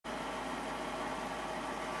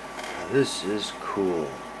This is cool.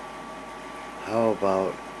 How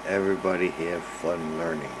about everybody have fun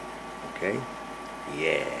learning? Okay?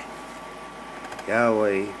 Yeah.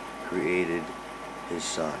 Yahweh created his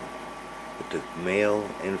son. It took male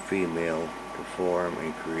and female to form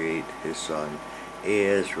and create his son.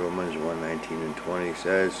 As Romans 1:19 and 20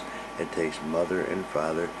 says, it takes mother and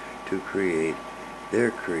father to create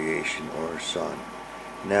their creation or son.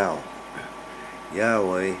 Now,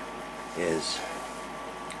 Yahweh, as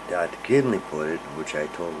Dr. Kinley put it, which I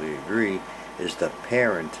totally agree, is the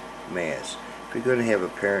parent mass. If you're going to have a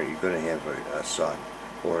parent, you're going to have a son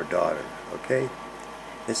or a daughter, okay?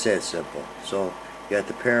 It's that simple. So you got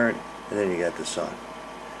the parent, and then you got the son.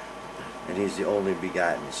 And he's the only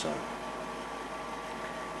begotten son.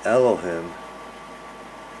 Elohim,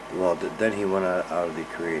 well, then he went out of the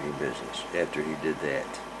creating business after he did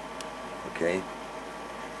that. Okay?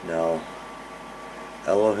 Now,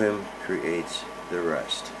 Elohim creates the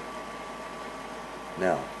rest.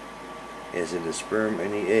 Now, as in the sperm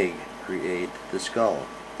and the egg create the skull,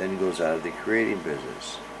 then goes out of the creating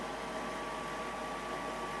business.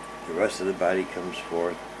 The rest of the body comes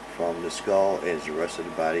forth from the skull, as the rest of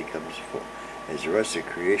the body comes forth, as the rest of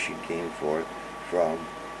creation came forth from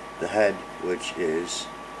the head, which is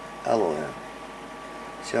Elohim.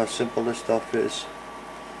 See how simple this stuff is?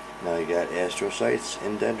 Now you got astrocytes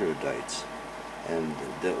and dendrites, and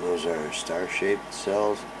those are star-shaped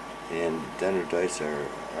cells, and dendrites are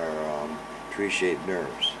tree-shaped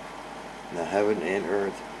nerves. Now heaven and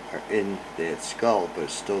earth are in that skull, but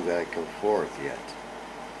it's still got to come forth yet.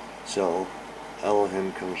 So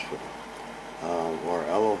Elohim comes forth, or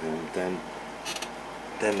Elohim, then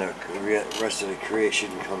the rest of the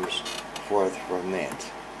creation comes forth from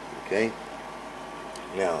that. Okay?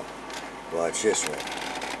 Now, watch this one.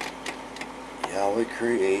 Yahweh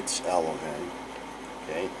creates Elohim.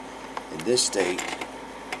 Okay? In this state,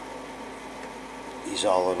 he's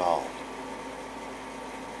all in all.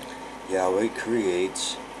 Yahweh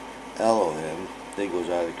creates Elohim, then goes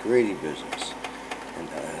out of the creating business. And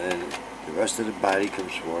then the rest of the body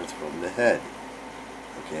comes forth from the head.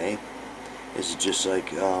 Okay? This is just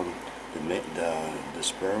like the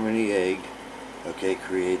sperm and the egg, okay,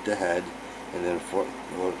 create the head, and then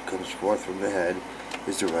what comes forth from the head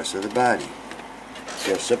is the rest of the body.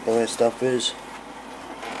 See how simple that stuff is?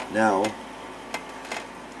 Now,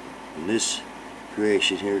 in this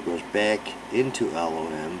creation here goes back into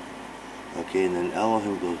Elohim, okay, and then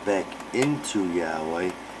Elohim goes back into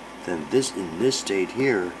Yahweh. Then in this state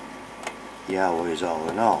here, Yahweh is all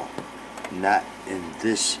in all, not in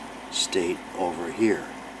this state over here.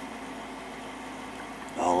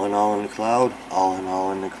 All in the cloud,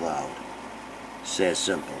 all in the cloud. It's that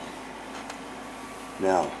simple.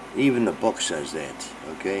 Now, even the book says that,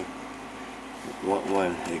 okay?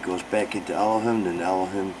 When it goes back into Elohim, then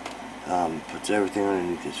Elohim puts everything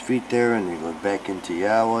underneath his feet there, and he goes back into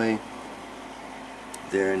Yahweh.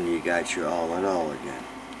 There, and you got your all in all again.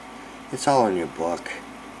 It's all in your book.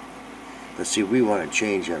 But see, we want to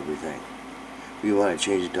change everything. We want to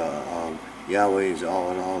change it to Yahweh is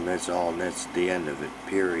all in all, and that's the end of it,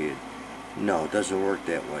 period. No, it doesn't work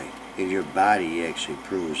that way. In your body actually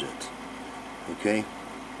proves it. Okay?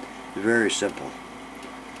 It's very simple.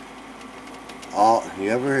 All, you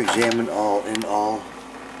ever examine all in all?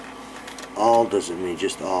 All doesn't mean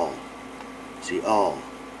just all. See, all.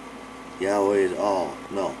 Yahweh is all.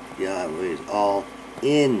 No, Yahweh is all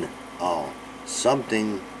in all.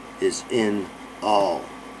 Something is in all.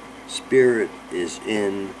 Spirit is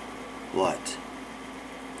in what?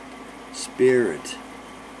 Spirit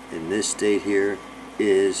in this state here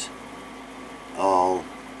is all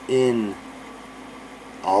in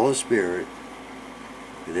all the spirit.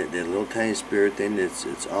 That little tiny spirit thing,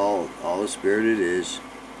 it's all the spirit it is.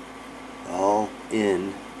 All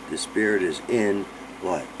in, the spirit is in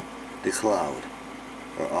what? The cloud,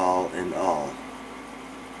 or all in all.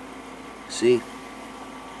 See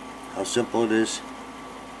how simple it is?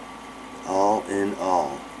 All in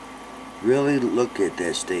all. Really look at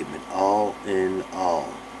that statement, all in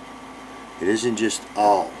all. It isn't just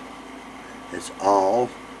all. It's all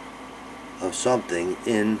of something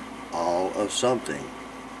in all of something.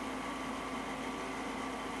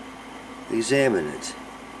 Examine it.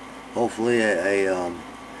 Hopefully I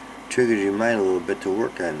triggered your mind a little bit to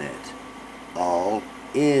work on that. All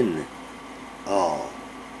in all.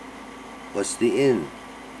 What's the in?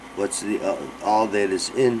 What's the all that is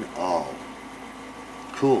in all?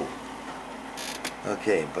 Cool.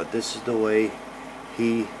 Okay, but this is the way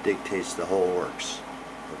he dictates the whole works.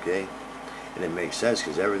 Okay? And it makes sense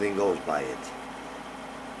because everything goes by it.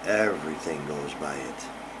 Everything goes by it.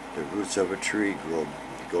 The roots of a tree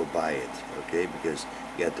go by it, okay? Because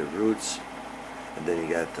you got the roots, and then you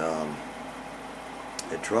got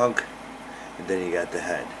the trunk, and then you got the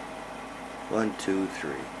head. 1, 2,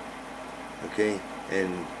 3. Okay,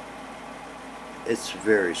 and it's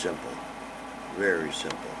very simple. Very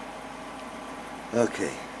simple.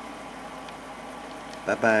 Okay.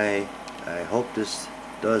 Bye-bye. I hope this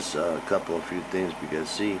does a few things, because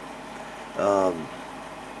see,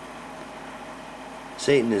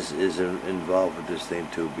 Satan is involved with this thing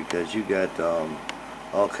too, because you got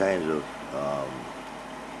all kinds of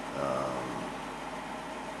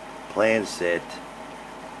plants that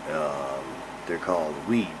they're called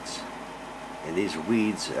weeds, and these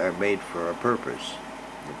weeds are made for a purpose.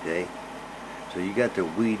 Okay, so you got the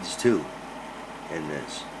weeds too in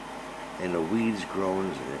this, and the weeds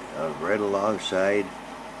grown right alongside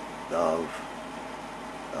of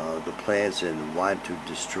the plants and want to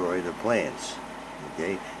destroy the plants.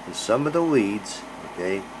 Okay, and some of the weeds,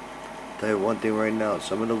 okay, I'll tell you one thing right now,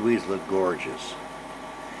 some of the weeds look gorgeous,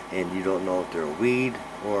 and you don't know if they're a weed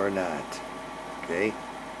or not. Okay,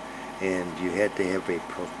 and you have to have a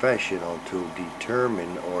professional to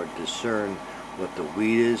determine or discern what the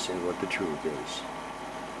weed is and what the truth is.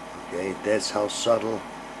 Okay, that's how subtle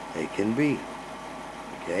it can be.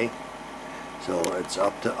 Okay, so it's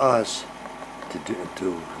up to us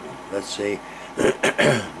to let's say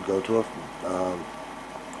go to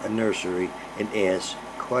a nursery and ask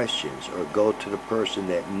questions, or go to the person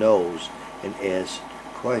that knows and ask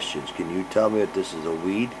questions. Can you tell me if this is a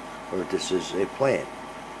weed or if this is a plant?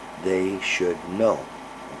 They should know.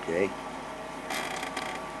 Okay,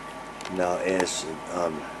 now as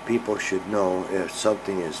people should know if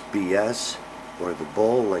something is BS, or the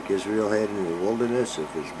bull like Israel had in the wilderness,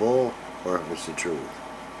 if it's bull or if it's the truth.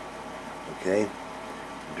 Okay,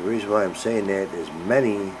 the reason why I'm saying that is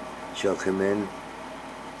many shall come in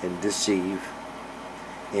and deceive,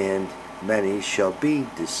 and many shall be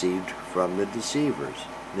deceived from the deceivers.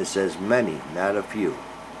 And it says many, not a few.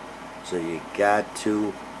 So you got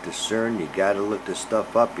to discern, you got to look the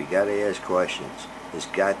stuff up, you got to ask questions. It's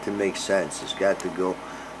got to make sense. It's got to go,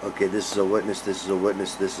 okay, this is a witness, this is a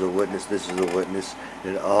witness, this is a witness, this is a witness.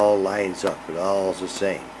 It all lines up. It all is the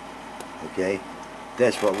same. Okay?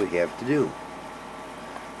 That's what we have to do.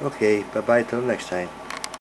 Okay, bye-bye till next time.